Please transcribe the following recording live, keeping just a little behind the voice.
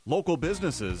Local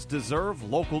businesses deserve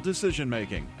local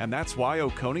decision-making, and that's why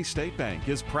Oconee State Bank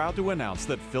is proud to announce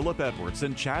that Philip Edwards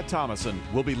and Chad Thomason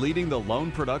will be leading the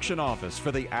loan production office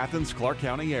for the Athens-Clarke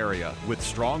County area. With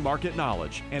strong market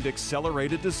knowledge and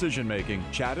accelerated decision-making,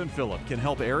 Chad and Philip can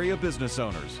help area business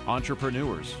owners,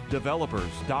 entrepreneurs,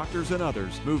 developers, doctors, and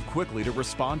others move quickly to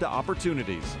respond to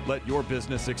opportunities. Let your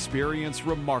business experience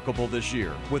remarkable this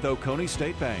year with Oconee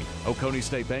State Bank.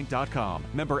 OconeeStateBank.com.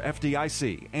 Member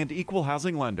FDIC and Equal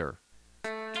Housing Lender.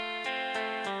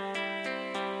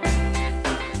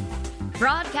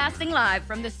 Broadcasting live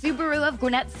from the Subaru of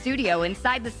Gwinnett studio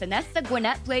inside the Sonesta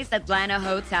Gwinnett Place Atlanta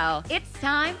Hotel. It's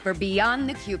time for Beyond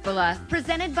the Cupola,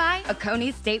 presented by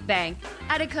Oconee State Bank.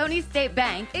 At Oconee State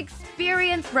Bank,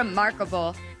 experience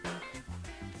remarkable.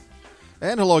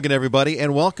 And hello again, everybody,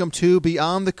 and welcome to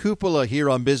Beyond the Cupola here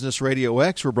on Business Radio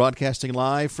X. We're broadcasting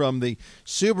live from the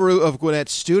Subaru of Gwinnett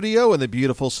studio in the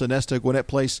beautiful Sonesta Gwinnett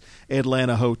Place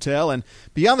Atlanta Hotel. And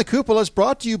Beyond the Cupola is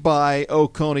brought to you by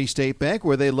Oconee State Bank,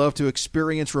 where they love to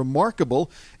experience remarkable.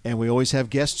 And we always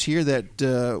have guests here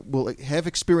that will have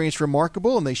experienced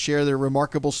remarkable, and they share their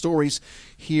remarkable stories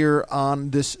here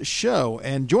on this show.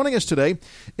 And joining us today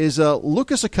is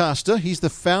Lucas Acosta. He's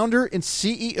the founder and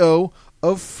CEO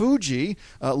of Fuji.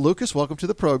 Lucas, welcome to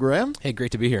the program. Hey,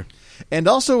 great to be here. And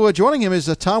also joining him is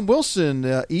Tom Wilson,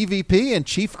 EVP and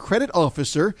Chief Credit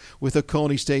Officer with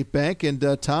Oconee State Bank.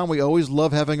 And Tom, we always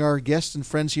love having our guests and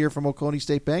friends here from Oconee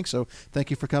State Bank, so thank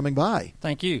you for coming by.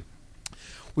 Thank you.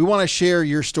 We want to share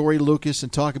your story, Lucas,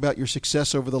 and talk about your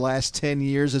success over the last 10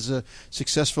 years as a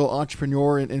successful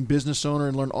entrepreneur and business owner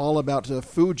and learn all about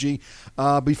Fuji.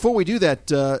 Before we do that,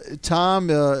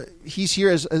 Tom, he's here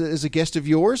as a guest of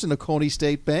yours in Oconee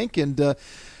State Bank, and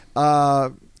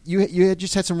you had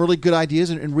just had some really good ideas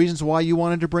and reasons why you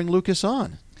wanted to bring Lucas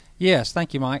on. Yes,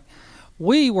 thank you, Mike.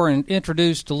 We were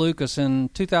introduced to Lucas in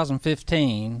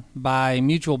 2015 by a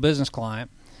mutual business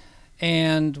client.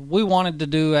 And we wanted to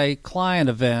do a client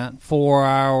event for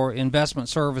our investment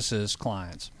services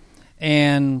clients.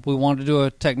 And we wanted to do a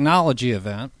technology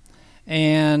event.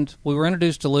 And we were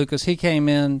introduced to Lucas. He came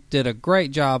in, did a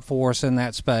great job for us in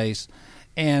that space,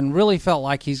 and really felt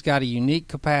like he's got a unique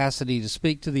capacity to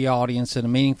speak to the audience in a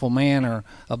meaningful manner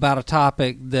about a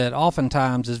topic that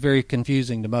oftentimes is very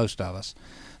confusing to most of us.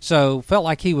 So felt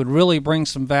like he would really bring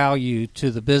some value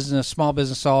to the small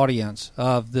business audience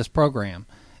of this program,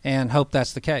 and hope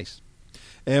that's the case.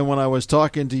 And when I was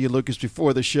talking to you, Lucas,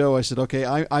 before the show, I said, okay,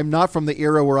 I'm not from the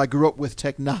era where I grew up with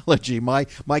technology. My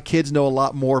kids know a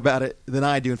lot more about it than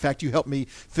I do. In fact, you helped me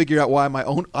figure out why my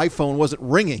own iPhone wasn't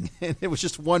ringing, and it was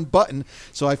just one button,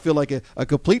 so I feel like a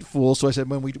complete fool. So I said,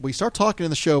 when we start talking in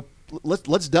the show,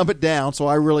 let's dumb it down so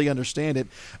I really understand it.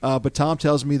 But Tom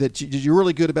tells me that you're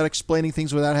really good about explaining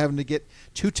things without having to get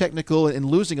too technical and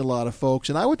losing a lot of folks.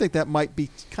 And I would think that might be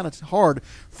kind of hard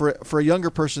for a younger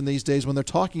person these days when they're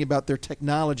talking about their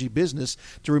technology business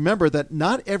to remember that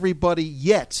not everybody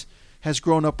yet has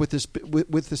grown up with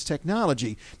this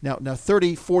technology. Now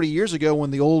 30, 40 years ago,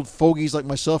 when the old fogies like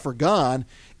myself are gone,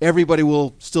 everybody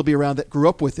will still be around that grew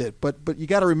up with it. But you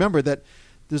got to remember that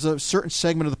there's a certain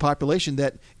segment of the population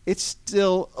that it's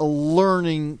still a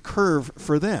learning curve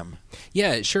for them.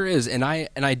 Yeah, it sure is. And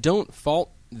I don't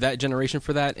fault that generation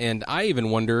for that. And I even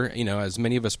wonder, as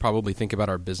many of us probably think about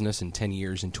our business in 10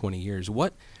 years and 20 years,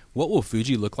 what will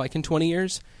Fuji look like in 20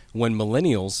 years when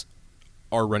millennials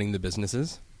are running the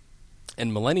businesses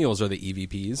and millennials are the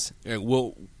EVPs?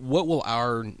 What will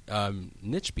our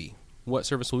niche be? What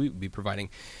service will we be providing?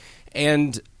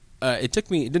 And it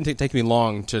didn't take me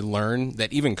long to learn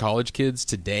that even college kids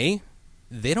today,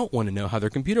 they don't want to know how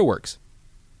their computer works.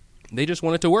 They just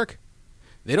want it to work.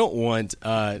 They don't want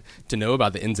to know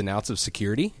about the ins and outs of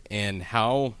security and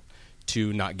how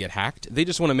to not get hacked. They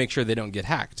just want to make sure they don't get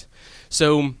hacked.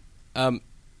 So, I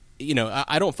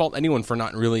don't fault anyone for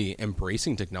not really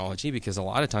embracing technology, because a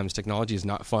lot of times technology is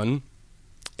not fun.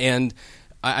 And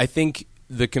I think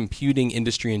the computing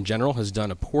industry in general has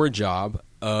done a poor job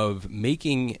of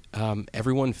making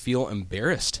everyone feel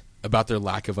embarrassed about their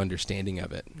lack of understanding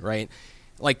of it, right?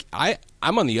 Like,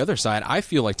 I'm on the other side. I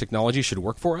feel like technology should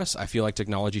work for us. I feel like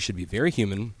technology should be very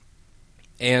human.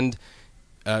 And,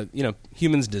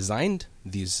 humans designed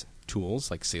these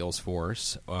tools like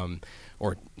Salesforce,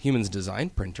 or humans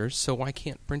designed printers, so why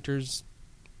can't printers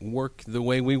work the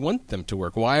way we want them to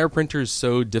work? Why are printers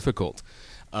so difficult,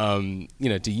 to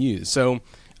use? So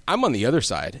I'm on the other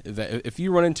side. That if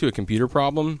you run into a computer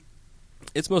problem,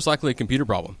 it's most likely a computer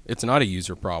problem. It's not a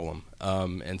user problem.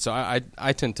 And so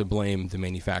I tend to blame the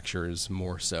manufacturers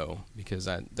more so, because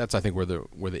that's, I think, where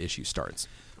the issue starts.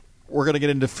 we're going to get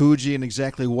into Fuji and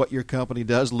exactly what your company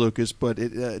does, Lucas, but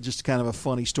it just kind of a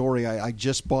funny story. I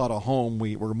just bought a home.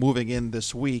 We're moving in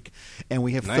this week, and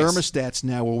we have thermostats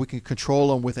now where we can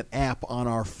control them with an app on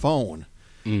our phone.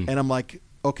 And I'm like,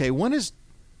 okay, when is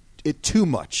it too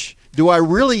much? Do I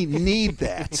really need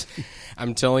that?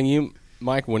 I'm telling you,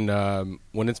 Mike, when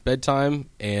it's bedtime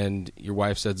and your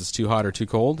wife says it's too hot or too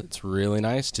cold, it's really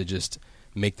nice to just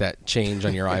make that change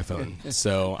on your iPhone.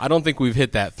 So I don't think we've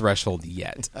hit that threshold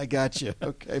yet. I got you.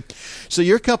 Okay. So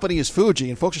your company is Fuji,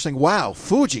 and folks are saying, wow,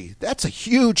 Fuji, that's a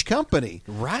huge company.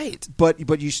 Right. But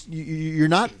you're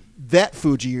not that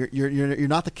Fuji. You're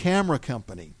not the camera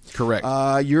company. Correct.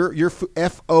 You're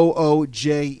FOOJEE.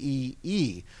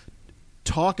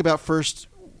 Talk about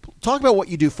what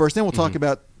you do first, then we'll talk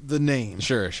about the name.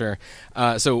 Sure.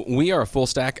 So we are a full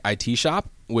stack IT shop,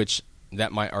 which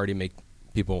that might already make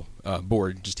people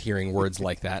bored just hearing words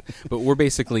like that. But we're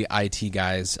basically IT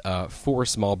guys for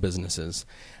small businesses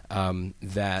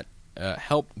that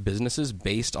help businesses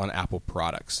based on Apple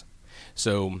products.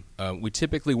 So we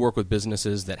typically work with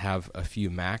businesses that have a few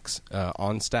Macs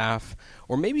on staff,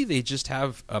 or maybe they just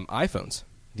have iPhones.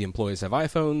 The employees have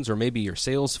iPhones, or maybe your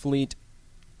sales fleet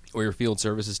or your field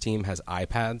services team has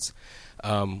iPads.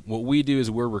 What we do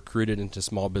is we're recruited into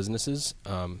small businesses,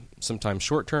 sometimes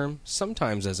short-term,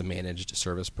 sometimes as a managed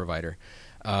service provider,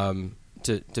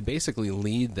 to basically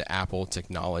lead the Apple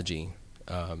technology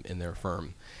in their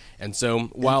firm. And so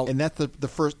while and that's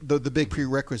the big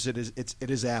prerequisite is it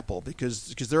is Apple,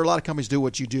 because there are a lot of companies do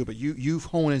what you do, but you've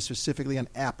honed in specifically on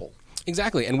Apple.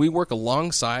 Exactly, and we work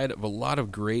alongside of a lot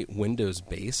of great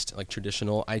Windows-based, like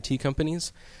traditional IT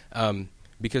companies,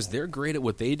 because they're great at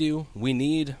what they do. We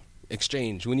need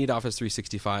Exchange, we need Office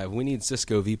 365, we need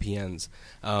Cisco VPNs.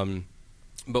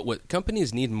 But what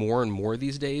companies need more and more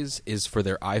these days is for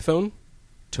their iPhone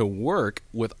to work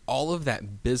with all of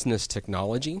that business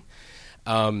technology.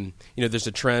 There's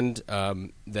a trend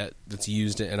that's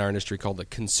used in our industry called the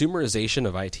consumerization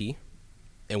of IT.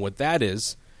 And what that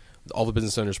is, all the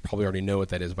business owners probably already know what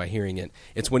that is by hearing it.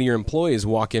 It's when your employees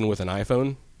walk in with an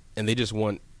iPhone and they just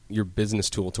want your business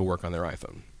tool to work on their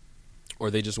iPhone. Or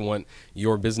they just want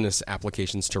your business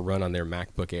applications to run on their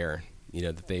MacBook Air,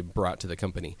 that they brought to the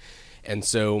company. And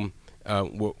so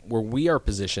where we are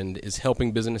positioned is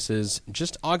helping businesses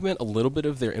just augment a little bit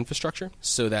of their infrastructure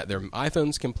so that their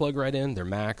iPhones can plug right in, their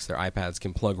Macs, their iPads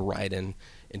can plug right in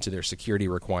into their security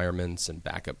requirements and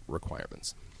backup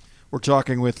requirements. We're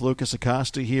talking with Lucas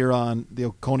Acosta here on the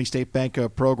Oconee State Bank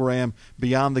program,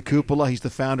 Beyond the Cupola. He's the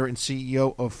founder and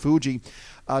CEO of Fuji.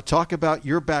 Talk about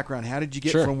your background. How did you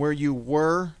get from where you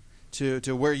were to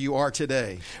where you are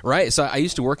today? Right. So I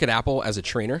used to work at Apple as a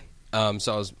trainer.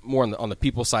 So I was more on the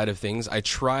people side of things. I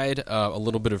tried a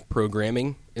little bit of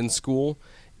programming in school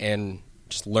and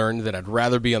just learned that I'd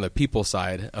rather be on the people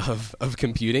side of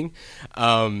computing.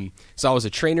 So I was a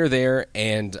trainer there,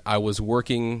 and I was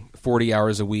working 40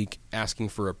 hours a week, asking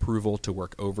for approval to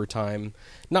work overtime,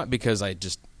 not because I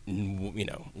just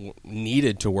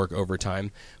needed to work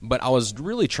overtime, but I was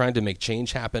really trying to make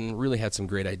change happen, really had some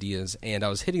great ideas, and I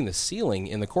was hitting the ceiling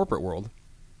in the corporate world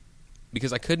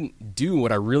because I couldn't do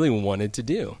what I really wanted to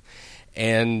do.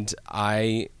 And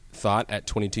I thought at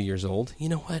 22 years old, you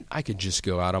know what, I could just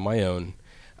go out on my own.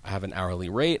 I have an hourly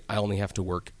rate. I only have to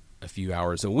work a few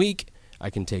hours a week. I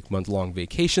can take month-long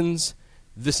vacations.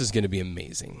 This is going to be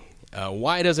amazing.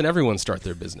 Why doesn't everyone start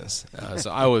their business? So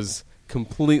I was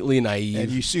completely naive. And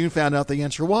you soon found out the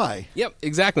answer why. Yep,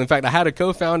 exactly. In fact, I had a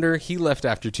co-founder. He left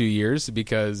after 2 years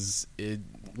because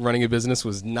running a business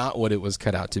was not what it was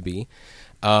cut out to be.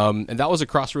 And that was a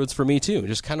crossroads for me, too,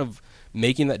 just kind of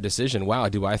making that decision. Wow,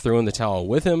 do I throw in the towel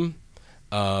with him,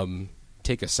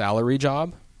 take a salary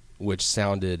job, which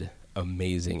sounded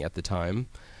amazing at the time.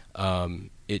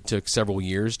 It took several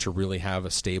years to really have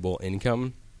a stable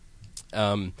income.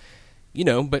 But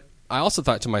I also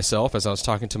thought to myself, as I was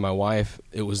talking to my wife,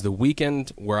 it was the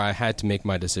weekend where I had to make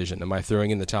my decision. Am I throwing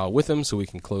in the towel with him so we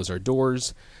can close our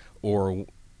doors, or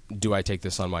do I take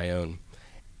this on my own?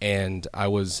 And I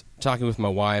was talking with my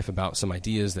wife about some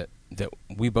ideas that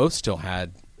we both still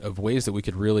had of ways that we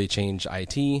could really change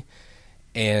IT,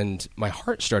 and my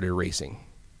heart started racing.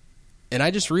 And I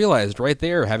just realized right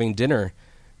there, having dinner,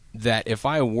 that if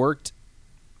I worked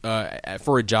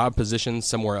for a job position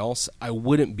somewhere else, I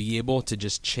wouldn't be able to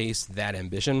just chase that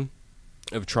ambition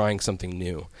of trying something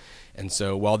new. And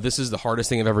so while this is the hardest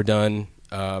thing I've ever done,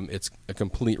 it's a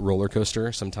complete roller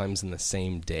coaster, sometimes in the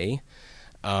same day.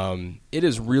 It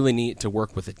is really neat to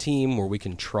work with a team where we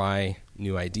can try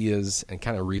new ideas and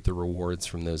kind of reap the rewards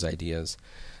from those ideas.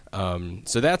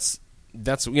 So that's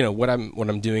what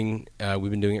I'm doing.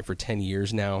 We've been doing it for 10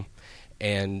 years now,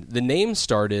 And the name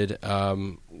started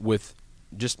with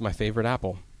just my favorite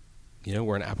apple. You know,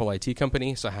 we're an Apple IT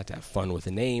company, so I had to have fun with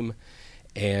the name.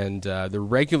 And the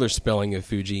regular spelling of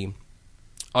Fuji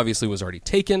obviously was already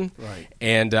taken. Right.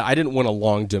 And I didn't want a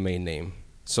long domain name.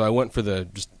 So I went for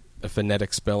just a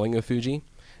phonetic spelling of Fuji,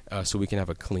 so we can have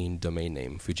a clean domain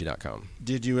name, Fuji.com.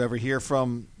 Did you ever hear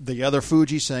from the other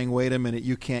Fuji saying, wait a minute,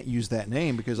 you can't use that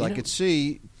name? Because I could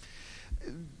see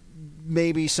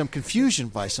maybe some confusion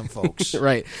by some folks.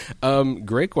 Right.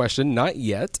 Great question. Not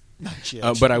yet. Not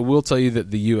yet. But I will tell you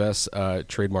that the U.S.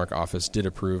 Trademark Office did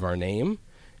approve our name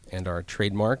and our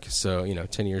trademark,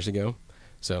 10 years ago.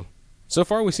 So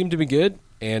far we seem to be good,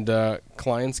 and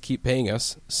clients keep paying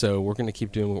us, so we're going to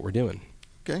keep doing what we're doing.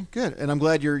 Okay, good. And I'm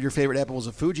glad your favorite apple was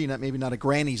a Fuji, maybe not a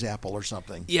Granny's apple or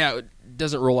something. Yeah, it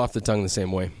doesn't roll off the tongue the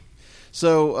same way.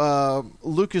 So,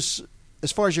 Lucas,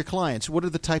 as far as your clients, what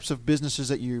are the types of businesses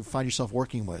that you find yourself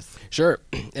working with? Sure.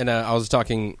 And I was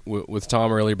talking with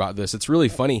Tom earlier about this. It's really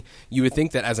funny. You would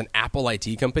think that as an Apple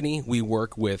IT company, we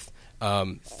work with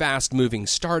fast-moving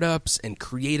startups and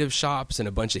creative shops and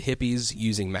a bunch of hippies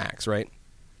using Macs, right?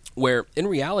 Where, in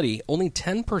reality, only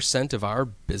 10% of our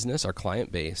business, our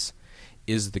client base,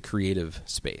 is the creative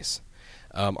space.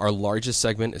 Our largest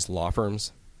segment is law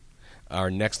firms. Our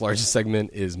next largest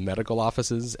segment is medical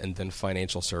offices, and then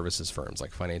financial services firms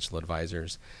like financial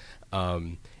advisors.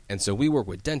 And so we work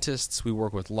with dentists. We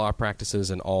work with law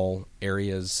practices in all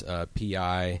areas,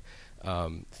 PI,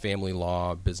 family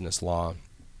law, business law.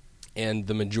 And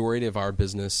the majority of our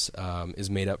business is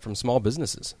made up from small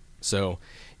businesses. So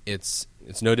it's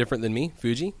no different than me,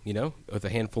 Fuji, with a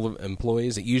handful of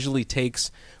employees. It usually takes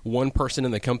one person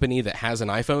in the company that has an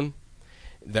iPhone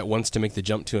that wants to make the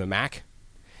jump to a Mac,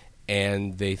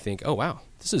 and they think, oh, wow,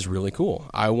 this is really cool.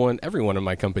 I want everyone in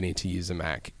my company to use a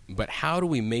Mac. But how do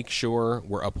we make sure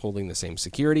we're upholding the same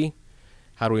security?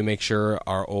 How do we make sure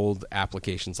our old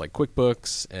applications like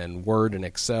QuickBooks and Word and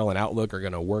Excel and Outlook are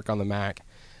going to work on the Mac?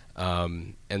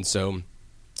 And so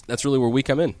that's really where we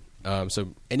come in.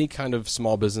 So any kind of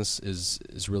small business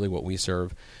is really what we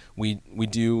serve. We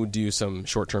do some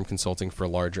short-term consulting for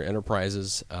larger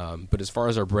enterprises, but as far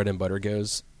as our bread and butter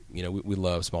goes, we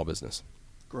love small business.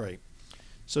 Great.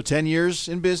 So 10 years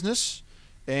in business,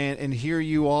 and here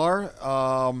you are.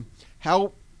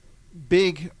 How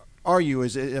big are you?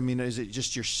 Is it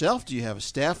just yourself? Do you have a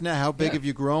staff now? How big have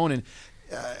you grown? And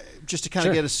just to kind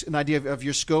of get an idea of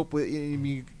your scope,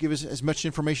 you give us as much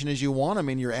information as you want. I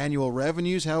mean, your annual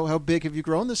revenues, how big have you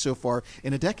grown this so far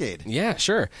in a decade? Yeah,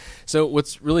 sure. So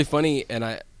what's really funny, and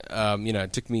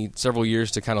it took me several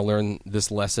years to kind of learn this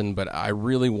lesson, but I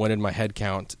really wanted my head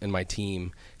count and my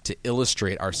team to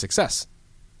illustrate our success,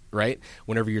 right?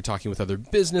 Whenever you're talking with other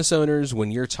business owners,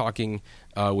 when you're talking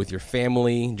with your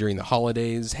family during the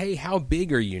holidays, hey, how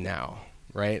big are you now?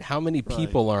 Right? How many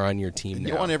people are on your team now?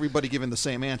 You want everybody giving the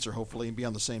same answer, hopefully, and be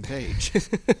on the same page.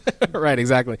 Right,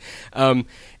 exactly. And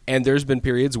there's been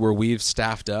periods where we've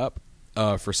staffed up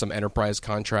for some enterprise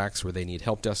contracts where they need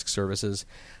help desk services.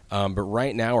 But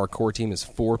right now, our core team is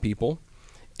 4 people,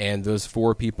 and those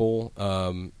 4 people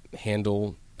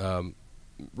handle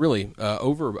really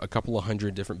over a couple of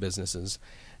hundred different businesses.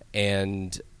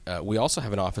 And we also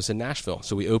have an office in Nashville.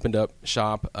 So we opened up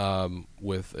shop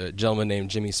with a gentleman named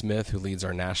Jimmy Smith, who leads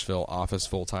our Nashville office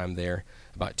full-time there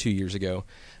about 2 years ago.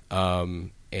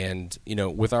 And,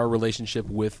 with our relationship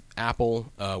with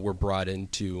Apple, we're brought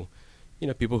into,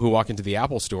 people who walk into the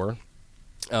Apple store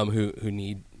who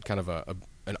need kind of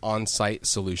an on-site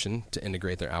solution to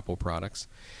integrate their Apple products.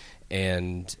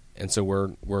 And so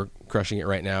we're crushing it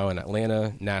right now in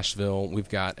Atlanta, Nashville. We've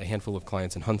got a handful of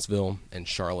clients in Huntsville and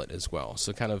Charlotte as well.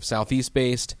 So kind of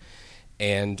Southeast-based.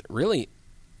 And really,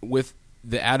 with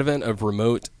the advent of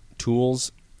remote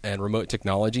tools and remote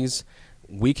technologies,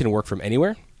 we can work from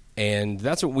anywhere. And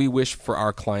that's what we wish for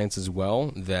our clients as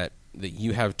well, that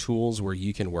you have tools where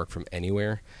you can work from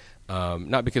anywhere.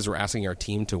 Not because we're asking our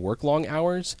team to work long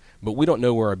hours, but we don't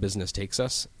know where our business takes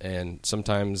us. And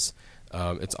sometimes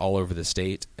it's all over the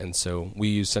state, and so we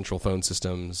use central phone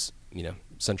systems,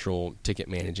 central ticket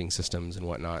managing systems and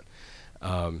whatnot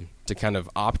to kind of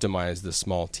optimize the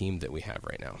small team that we have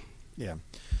right now. Yeah.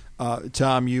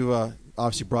 Tom, you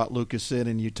obviously brought Lucas in,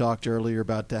 and you talked earlier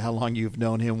about how long you've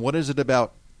known him. What is it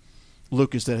about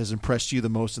Lucas that has impressed you the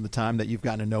most in the time that you've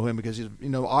gotten to know him? Because,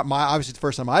 obviously the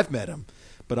first time I've met him,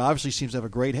 but obviously seems to have a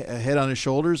great head on his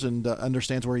shoulders and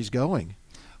understands where he's going.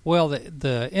 Well,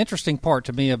 the interesting part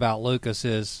to me about Lucas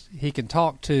is he can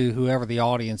talk to whoever the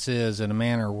audience is in a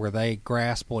manner where they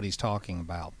grasp what he's talking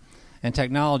about. And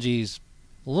technology's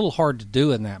a little hard to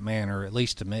do in that manner, at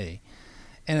least to me.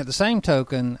 And at the same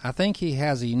token, I think he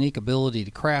has a unique ability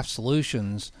to craft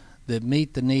solutions that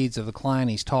meet the needs of the client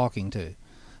he's talking to.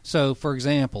 So, for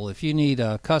example, if you need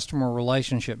a customer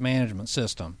relationship management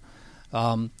system,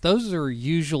 those are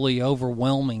usually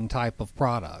overwhelming type of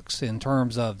products in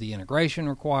terms of the integration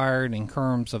required, in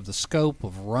terms of the scope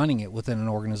of running it within an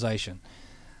organization.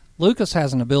 Lucas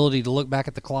has an ability to look back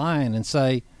at the client and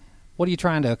say, what are you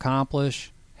trying to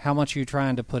accomplish? How much are you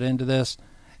trying to put into this?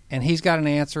 And he's got an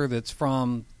answer that's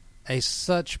from a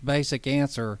such basic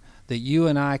answer that you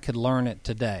and I could learn it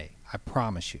today, I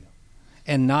promise you,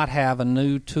 and not have a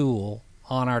new tool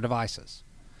on our devices,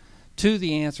 to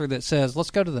the answer that says,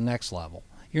 let's go to the next level.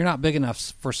 You're not big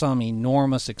enough for some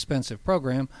enormous expensive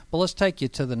program, but let's take you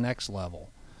to the next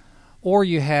level. Or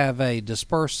you have a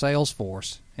dispersed sales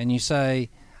force, and you say,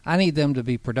 I need them to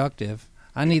be productive.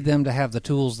 I need them to have the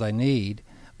tools they need.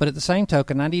 But at the same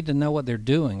token, I need to know what they're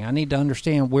doing. I need to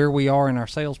understand where we are in our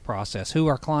sales process, who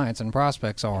our clients and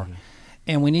prospects are. Mm-hmm.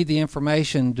 And we need the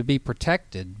information to be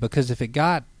protected, because if it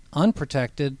got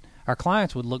unprotected, our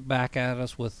clients would look back at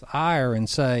us with ire and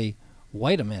say,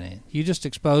 wait a minute, you just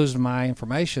exposed my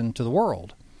information to the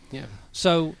world. Yeah.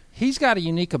 So he's got a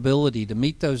unique ability to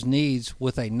meet those needs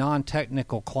with a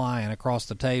non-technical client across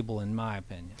the table, in my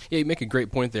opinion. Yeah, you make a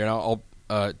great point there, and I'll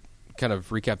kind of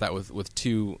recap that with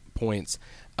 2 points.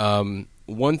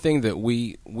 One thing that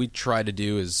we try to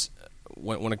do is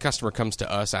when a customer comes to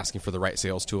us asking for the right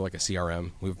sales tool, like a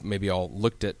CRM, we've maybe all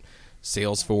looked at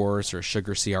Salesforce or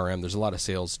Sugar CRM. There's a lot of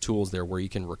sales tools there where you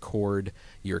can record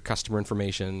your customer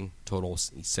information, total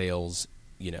sales,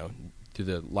 through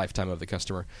the lifetime of the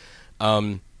customer.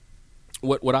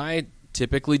 What I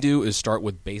typically do is start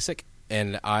with basic,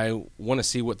 and I want to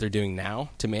see what they're doing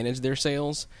now to manage their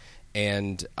sales.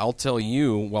 And I'll tell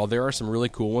you, while there are some really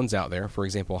cool ones out there, for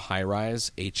example,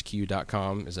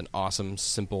 HighRiseHQ.com is an awesome,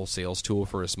 simple sales tool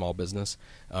for a small business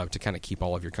to kind of keep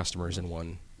all of your customers in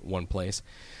one place.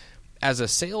 As a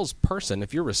salesperson,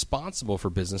 if you're responsible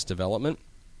for business development,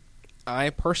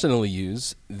 I personally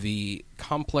use the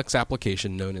complex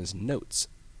application known as Notes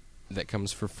that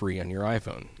comes for free on your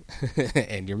iPhone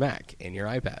and your Mac and your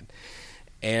iPad.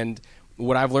 And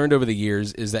what I've learned over the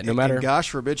years is that no matter... And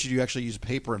gosh forbid should you actually use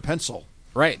paper and pencil.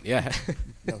 Right, yeah.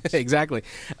 Exactly.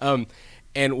 And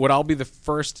what I'll be the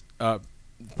first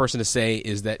person to say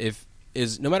is that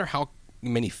no matter how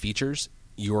many features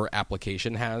your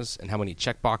application has and how many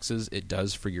checkboxes it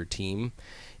does for your team,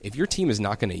 if your team is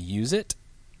not going to use it,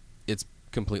 it's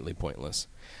completely pointless.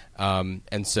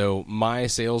 And so my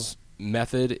sales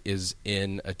method is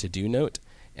in a to-do note,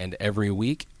 and every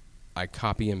week I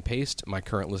copy and paste my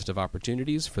current list of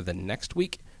opportunities for the next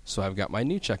week, so I've got my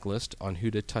new checklist on who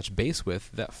to touch base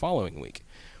with that following week.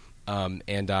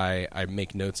 And I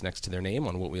make notes next to their name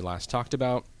on what we last talked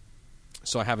about,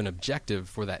 so I have an objective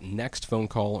for that next phone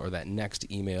call or that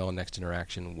next email, next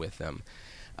interaction with them.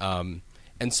 And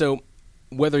so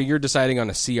whether you're deciding on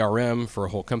a CRM for a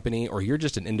whole company or you're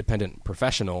just an independent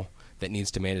professional that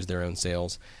needs to manage their own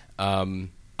sales,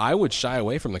 I would shy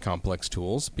away from the complex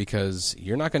tools because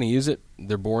you're not going to use it.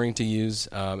 They're boring to use,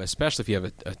 especially if you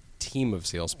have a team of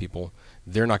salespeople.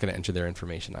 They're not going to enter their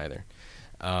information either.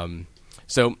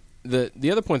 So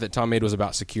the other point that Tom made was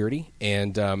about security,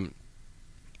 and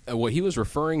what he was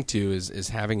referring to is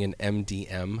having an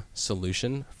MDM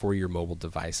solution for your mobile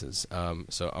devices.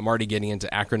 So I'm already getting into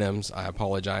acronyms. I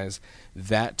apologize.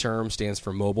 That term stands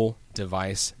for Mobile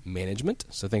Device Management.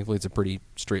 So thankfully it's a pretty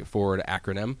straightforward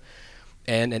acronym.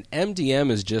 And an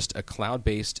MDM is just a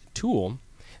cloud-based tool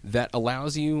that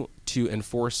allows you to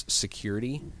enforce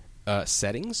security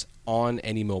settings on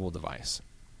any mobile device.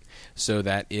 So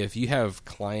that if you have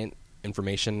client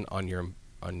information on your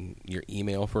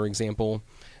email, for example,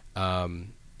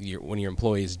 when your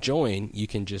employees join, you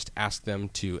can just ask them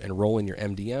to enroll in your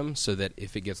MDM so that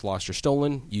if it gets lost or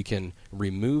stolen, you can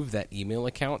remove that email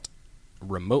account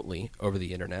remotely over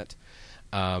the internet,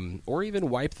 or even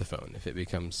wipe the phone if it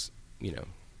becomes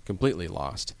completely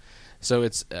lost. So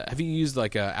it's have you used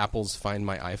like Apple's Find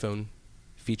My iPhone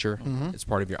feature? Mm-hmm. It's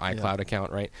part of your iCloud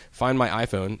account, right? Find My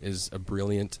iPhone is a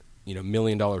brilliant, $1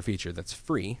 million feature that's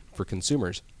free for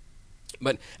consumers.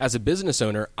 But as a business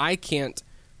owner, I can't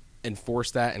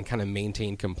enforce that and kind of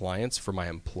maintain compliance for my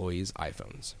employees'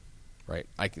 iPhones, right?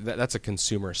 That's a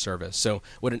consumer service. So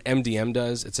what an MDM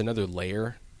does, it's another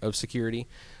layer of security,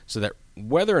 so that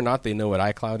whether or not they know what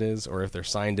iCloud is or if they're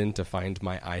signed in to Find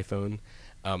My iPhone,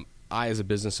 I as a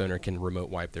business owner can remote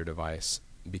wipe their device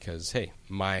because, hey,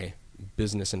 my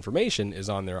business information is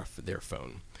on their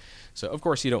phone. So, of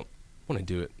course, you don't want to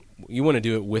do it. You want to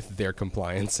do it with their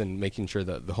compliance and making sure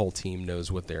that the whole team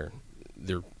knows what they're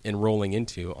they're enrolling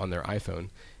into on their iPhone,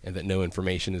 and that no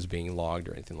information is being logged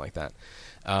or anything like that.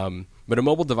 But a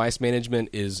mobile device management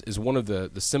is one of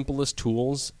the simplest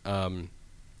tools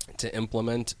to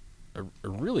implement a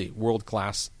really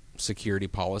world-class security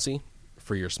policy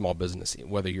for your small business,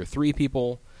 whether you're 3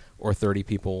 people or 30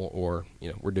 people, or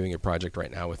we're doing a project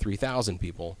right now with 3,000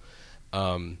 people.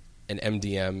 An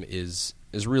MDM is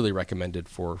really recommended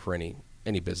for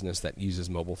any business that uses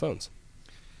mobile phones.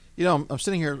 I'm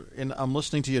sitting here and I'm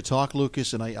listening to you talk,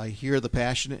 Lucas, and I hear the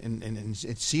passion and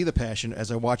see the passion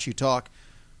as I watch you talk.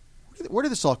 Where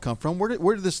did this all come from?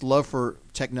 Where did this love for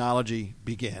technology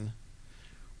begin?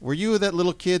 Were you that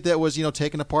little kid that was,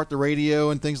 taking apart the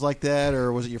radio and things like that,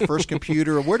 or was it your first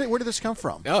computer? Or where did this come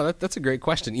from? Oh, that's a great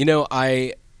question.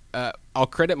 I'll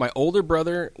credit my older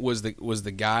brother was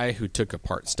the guy who took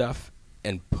apart stuff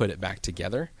and put it back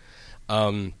together.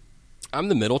 I'm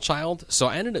the middle child, so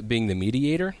I ended up being the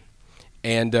mediator,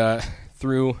 and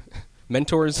through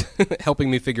mentors helping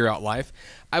me figure out life,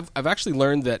 I've actually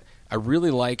learned that I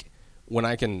really like when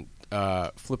I can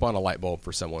flip on a light bulb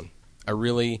for someone. I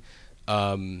really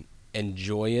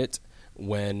enjoy it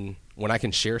when I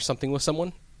can share something with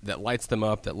someone that lights them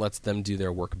up, that lets them do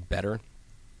their work better,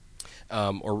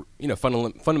 or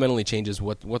fundamentally changes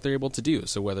what they're able to do.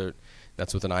 So whether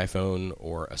that's with an iPhone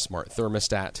or a smart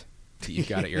thermostat that you've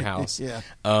got at your house, yeah.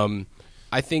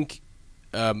 I think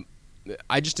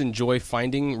I just enjoy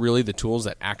finding really the tools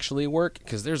that actually work,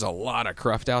 because there's a lot of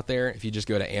cruft out there. If you just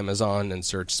go to Amazon and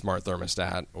search smart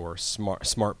thermostat or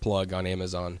smart plug on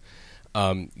Amazon,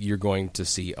 you're going to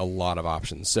see a lot of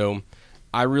options. So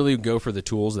I really go for the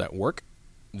tools that work,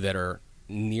 that are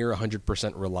near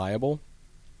 100% reliable,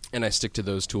 and I stick to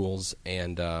those tools.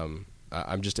 And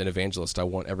I'm just an evangelist. I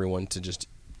want everyone to just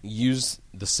use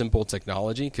the simple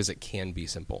technology, because it can be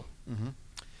simple. Mm-hmm.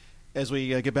 As we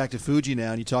get back to Fuji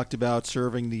now, and you talked about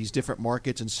serving these different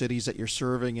markets and cities that you're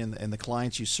serving and the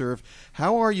clients you serve,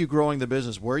 how are you growing the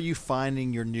business? Where are you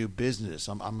finding your new business?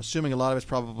 I'm assuming a lot of it's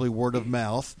probably word of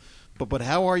mouth, but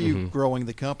how are you growing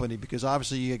the company? Because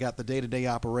obviously you got the day-to-day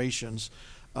operations,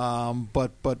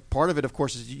 but part of it, of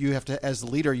course, is you have to, as the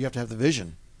leader, you have to have the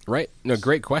vision. Right. No,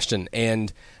 great question.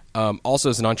 And also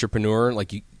as an entrepreneur,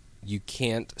 like you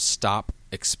can't stop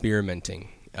experimenting.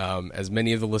 As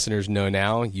many of the listeners know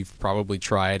now, you've probably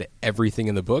tried everything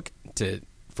in the book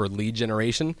for lead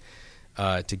generation,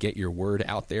 to get your word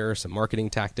out there, some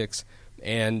marketing tactics.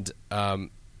 And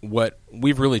what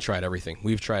we've really tried everything.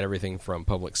 We've tried everything from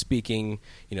public speaking,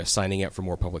 signing up for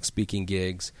more public speaking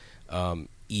gigs,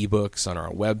 ebooks on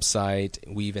our website.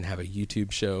 We even have a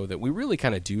YouTube show that we really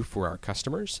kind of do for our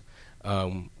customers.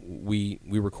 We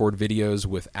record videos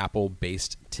with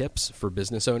Apple-based tips for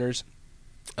business owners.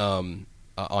 On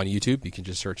YouTube, you can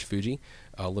just search Fuji.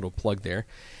 A little plug there.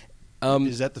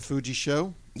 Is that the Fuji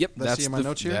show? Yep, that's my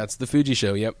notes here. That's the Fuji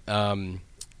show. Yep.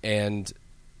 And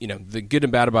the good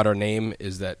and bad about our name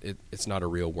is that it's not a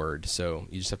real word, so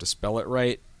you just have to spell it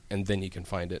right, and then you can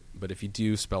find it. But if you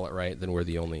do spell it right, then we're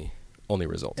the only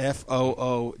result.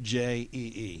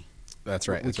 FOOJEE. That's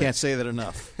right. We can't say that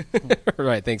enough.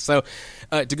 Right. Thanks. So,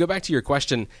 to go back to your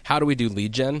question, how do we do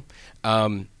lead gen?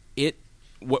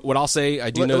 What I'll say, I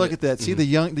do know. Look at that. See the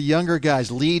younger guys,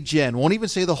 lead gen, won't even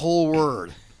say the whole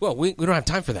word. Well, we don't have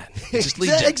time for that. It's just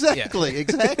lead gen.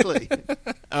 Exactly.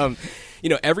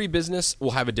 Every business will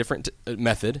have a different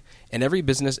method, and every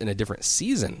business in a different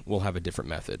season will have a different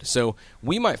method. So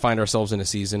we might find ourselves in a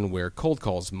season where cold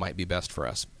calls might be best for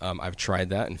us. I've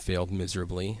tried that and failed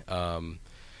miserably.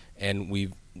 And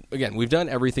we've done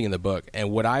everything in the book. And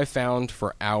what I've found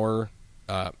for our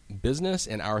business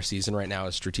and our season right now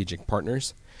is strategic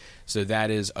partners. So that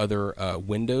is other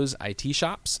Windows IT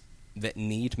shops that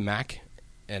need Mac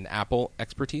and Apple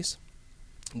expertise.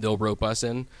 They'll rope us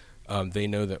in. They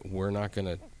know that we're not going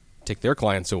to take their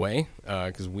clients away,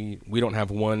 because we don't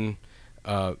have one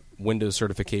Windows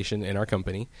certification in our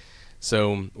company.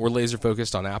 So we're laser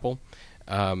focused on Apple.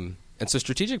 And so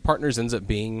strategic partners ends up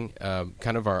being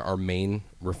kind of our main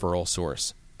referral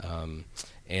source.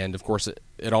 And of course,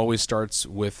 it always starts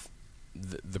with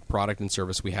the product and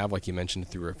service we have, like you mentioned,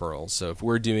 through referrals. So if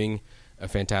we're doing a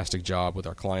fantastic job with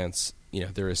our clients,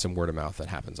 there is some word of mouth that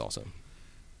happens also.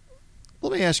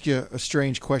 Let me ask you a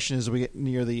strange question as we get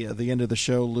near the end of the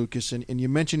show, Lucas. And you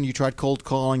mentioned you tried cold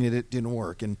calling and it didn't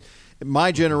work. And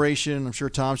my generation, I'm sure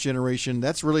Tom's generation,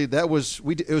 it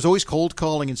was always cold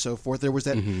calling and so forth. There was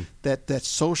that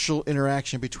social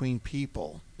interaction between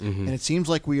people. Mm-hmm. And it seems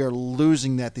like we are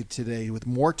losing that today. With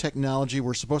more technology,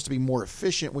 we're supposed to be more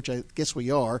efficient, which I guess we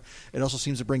are. It also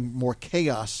seems to bring more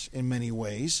chaos in many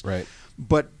ways. Right.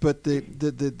 But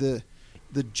the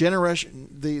generation,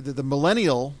 the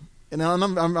millennial, and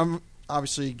I'm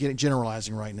obviously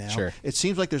generalizing right now. Sure. It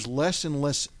seems like there's less and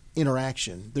less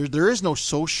interaction. There is no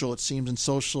social, it seems, in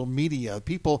social media.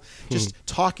 People just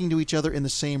talking to each other in the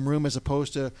same room as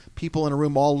opposed to people in a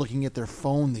room all looking at their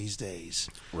phone these days.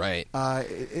 Right.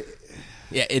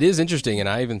 Yeah, it is interesting, and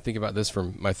I even think about this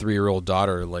from my 3-year-old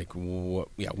daughter. Like, what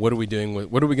are we doing?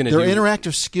 What are we going to do? Their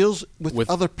interactive skills with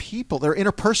other people, their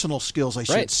interpersonal skills, I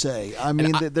should Right. say. I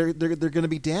mean, they're going to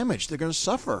be damaged. They're going to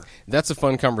suffer. That's a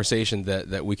fun conversation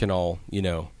that we can all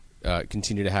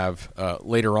continue to have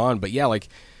later on. But yeah, like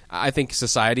I think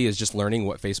society is just learning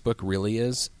what Facebook really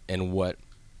is and what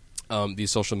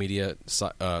these social media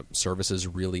services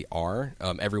really are.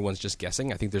 Everyone's just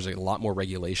guessing. I think there's a lot more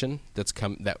regulation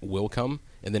that will come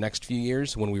in the next few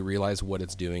years when we realize what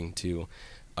it's doing to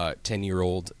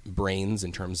 10-year-old brains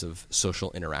in terms of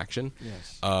social interaction.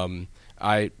 Yes.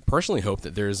 I personally hope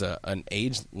that there's an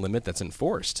age limit that's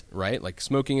enforced, right? Like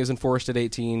smoking is enforced at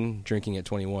 18, drinking at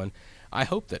 21. I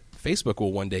hope that Facebook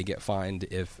will one day get fined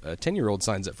if a 10-year-old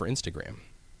signs up for Instagram,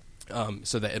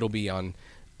 so that it'll be on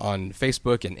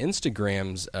Facebook and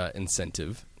Instagram's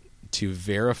incentive to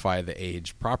verify the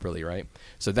age properly, right?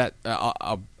 So that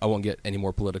I won't get any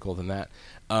more political than that,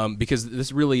 because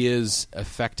this really is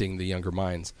affecting the younger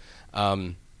minds.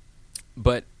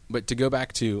 But to go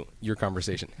back to your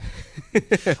conversation,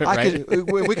 right?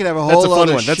 We could have a That's whole a fun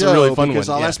other one. show That's a really fun because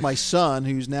one, I'll yeah. ask my son,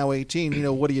 who's now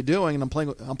 18, what are you doing? And I'm playing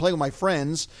with my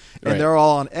friends, and Right. they're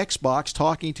all on Xbox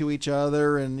talking to each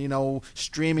other and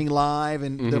streaming live,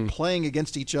 and they're playing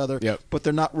against each other, Yep. but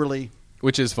they're not really.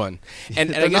 Which is fun,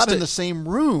 and They're I guess not in the same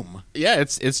room. Yeah,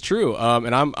 it's true,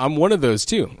 and I'm one of those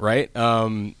too, right?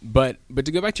 But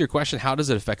to go back to your question, how does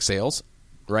it affect sales,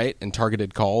 right? And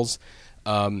targeted calls.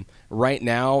 Right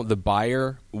now, the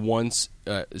buyer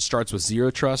starts with zero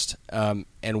trust and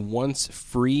wants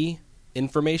free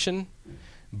information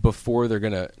before they're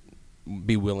going to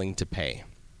be willing to pay.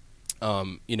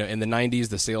 In the 90s,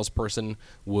 the salesperson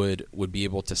would be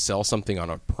able to sell something on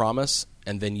a promise,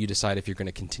 and then you decide if you're going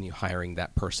to continue hiring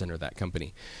that person or that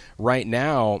company. Right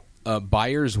now,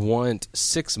 buyers want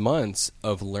 6 months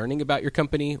of learning about your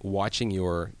company, watching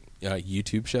your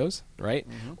YouTube shows, right?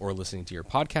 Or listening to your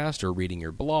podcast or reading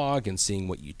your blog and seeing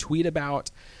what you tweet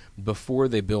about before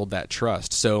they build that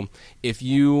trust. So if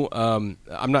you, I'm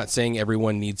not saying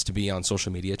everyone needs to be on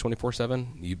social media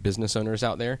 24/7, you business owners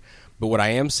out there, but what I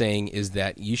am saying is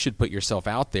that you should put yourself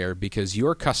out there because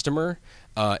your customer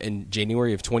in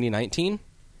January of 2019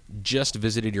 just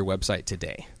visited your website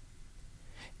today.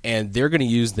 And they're going to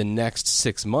use the next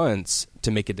 6 months to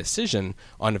make a decision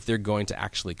on if they're going to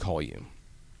actually call you.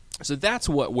 So that's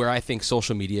where I think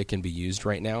social media can be used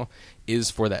right now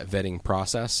is for that vetting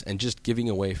process and just giving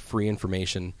away free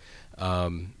information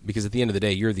because at the end of the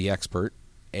day, you're the expert.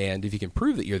 And if you can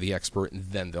prove that you're the expert,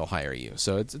 then they'll hire you.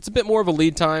 So it's a bit more of a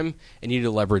lead time, and you need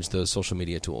to leverage those social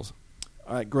media tools.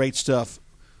 All right, great stuff.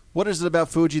 What is it about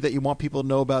Fuji that you want people to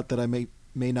know about that I may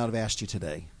not have asked you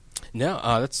today? No,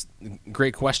 that's a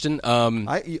great question.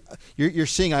 You're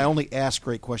seeing I only ask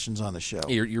great questions on the show.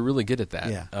 You're really good at that.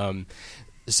 Yeah.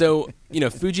 So,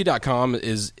 Fuji.com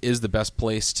is the best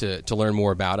place to learn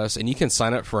more about us, and you can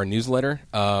sign up for our newsletter.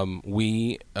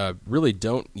 We really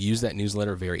don't use that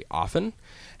newsletter very often.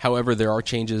 However, there are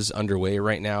changes underway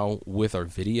right now with our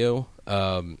video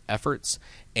efforts,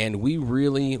 and we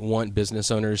really want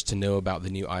business owners to know about the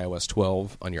new iOS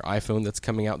 12 on your iPhone that's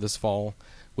coming out this fall,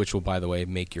 which will, by the way,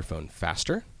 make your phone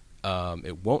faster.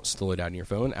 It won't slow down your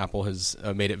phone. Apple has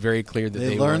made it very clear that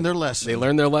they learned their lesson. They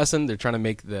learned their lesson. They're trying to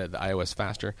make the iOS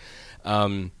faster.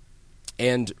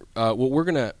 And what we're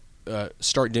going to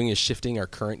start doing is shifting our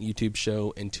current YouTube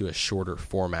show into a shorter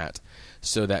format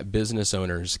so that business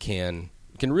owners can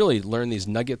really learn these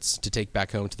nuggets to take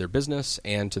back home to their business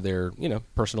and to their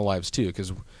personal lives too,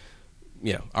 because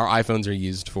our iPhones are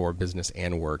used for business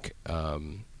and work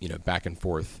back and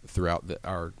forth throughout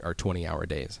our 20-hour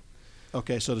days.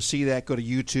 Okay, so to see that, go to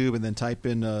YouTube and then type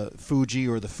in Fuji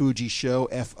or The Fuji Show,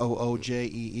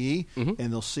 FOOJEE, and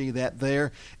they'll see that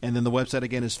there. And then the website,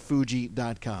 again, is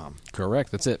Fuji.com.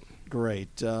 Correct. That's it.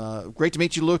 Great. Great to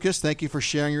meet you, Lucas. Thank you for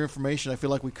sharing your information. I feel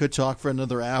like we could talk for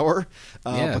another hour.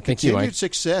 Yeah, but thank you, continued Mike.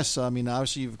 success. I mean,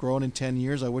 obviously, you've grown in 10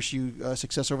 years. I wish you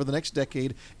success over the next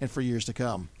decade and for years to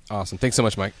come. Awesome. Thanks so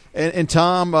much, Mike. And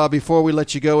Tom, before we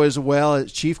let you go as well,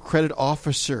 as Chief Credit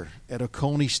Officer at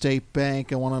Oconee State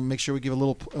Bank, I want to make sure we give a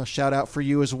little shout-out for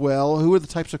you as well. Who are the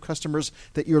types of customers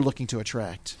that you're looking to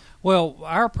attract? Well,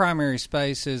 our primary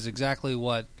space is exactly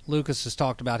what Lucas has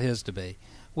talked about his to be.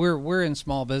 We're in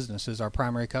small businesses, our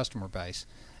primary customer base.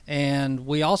 And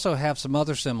we also have some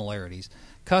other similarities.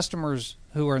 Customers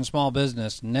who are in small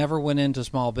business never went into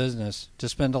small business to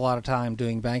spend a lot of time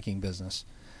doing banking business.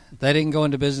 They didn't go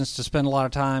into business to spend a lot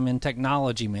of time in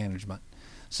technology management.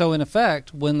 So, in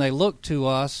effect, when they look to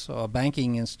us, a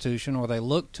banking institution, or they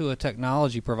look to a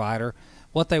technology provider,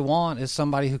 what they want is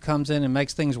somebody who comes in and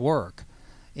makes things work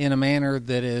in a manner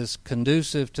that is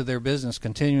conducive to their business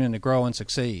continuing to grow and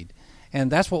succeed.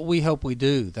 And that's what we hope we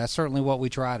do. That's certainly what we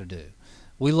try to do.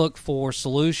 We look for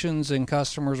solutions in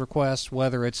customers' requests,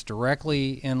 whether it's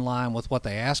directly in line with what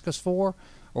they ask us for,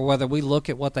 or whether we look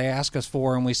at what they ask us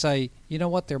for and we say, you know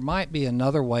what, there might be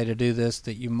another way to do this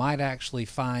that you might actually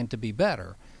find to be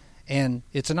better. And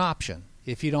it's an option.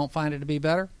 If you don't find it to be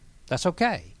better, that's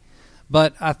okay.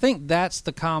 But I think that's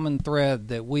the common thread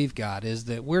that we've got, is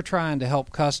that we're trying to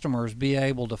help customers be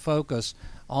able to focus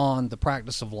on the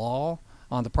practice of law,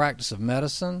 on the practice of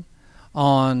medicine,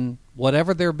 on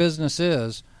whatever their business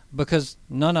is, because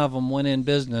none of them went in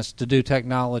business to do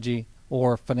technology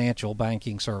or financial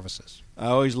banking services. I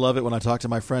always love it when I talk to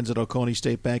my friends at Oconee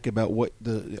State Bank about what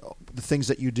the things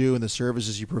that you do and the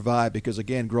services you provide, because,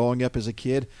 again, growing up as a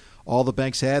kid, all the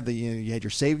banks had, you had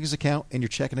your savings account and your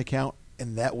checking account,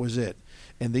 and that was it.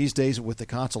 And these days, with the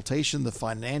consultation, the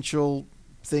financial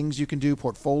things you can do,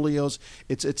 portfolios,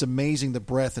 it's amazing the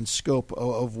breadth and scope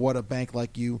of what a bank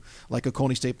like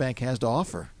Oconee State Bank has to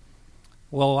offer.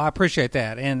 Well, I appreciate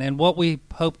that. And what we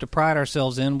hope to pride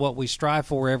ourselves in, what we strive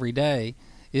for every day,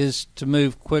 is to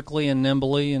move quickly and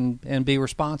nimbly and be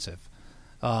responsive.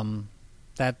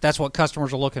 That's what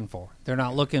customers are looking for. They're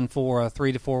not looking for a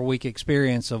 3 to 4 week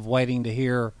experience of waiting to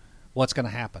hear what's going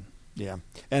to happen. Yeah.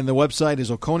 And the website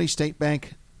is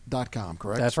OconeeStateBank.com,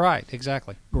 correct? That's right.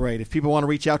 Exactly. Great. If people want to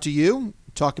reach out to you,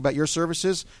 talk about your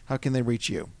services, how can they reach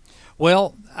you?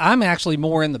 Well, I'm actually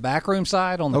more in the backroom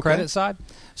side, on the credit side.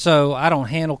 So I don't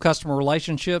handle customer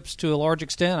relationships to a large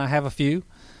extent. I have a few.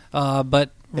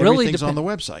 But really, everything's on the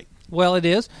website. Well, it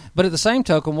is. But at the same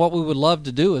token, what we would love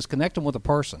to do is connect them with a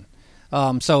person.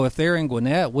 So if they're in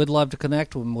Gwinnett, we'd love to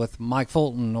connect them with Mike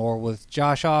Fulton, or with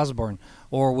Josh Osborne,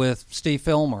 or with Steve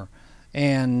Filmer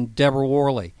and Deborah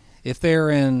Worley. If they're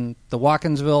in the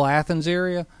Watkinsville, Athens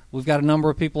area, we've got a number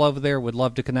of people over there we'd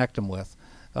love to connect them with.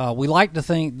 We like to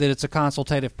think that it's a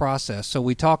consultative process. So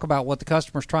we talk about what the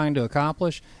customer's trying to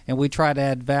accomplish, and we try to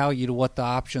add value to what the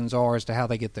options are as to how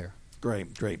they get there.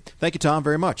 Great. Thank you, Tom,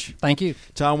 very much. Thank you.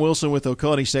 Tom Wilson with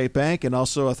Oconee State Bank, and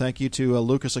also a thank you to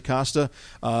Lucas Acosta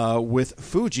with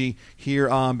Fuji here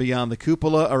on Beyond the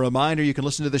Cupola. A reminder, you can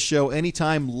listen to the show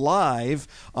anytime live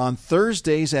on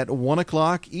Thursdays at 1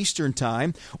 o'clock Eastern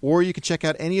Time, or you can check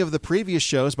out any of the previous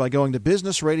shows by going to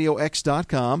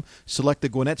BusinessRadioX.com, select the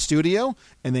Gwinnett studio,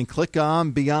 and then click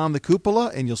on Beyond the Cupola,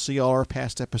 and you'll see all our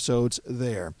past episodes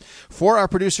there. For our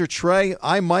producer, Trey,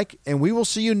 I'm Mike, and we will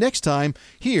see you next time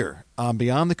here on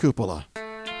Beyond the Cupola.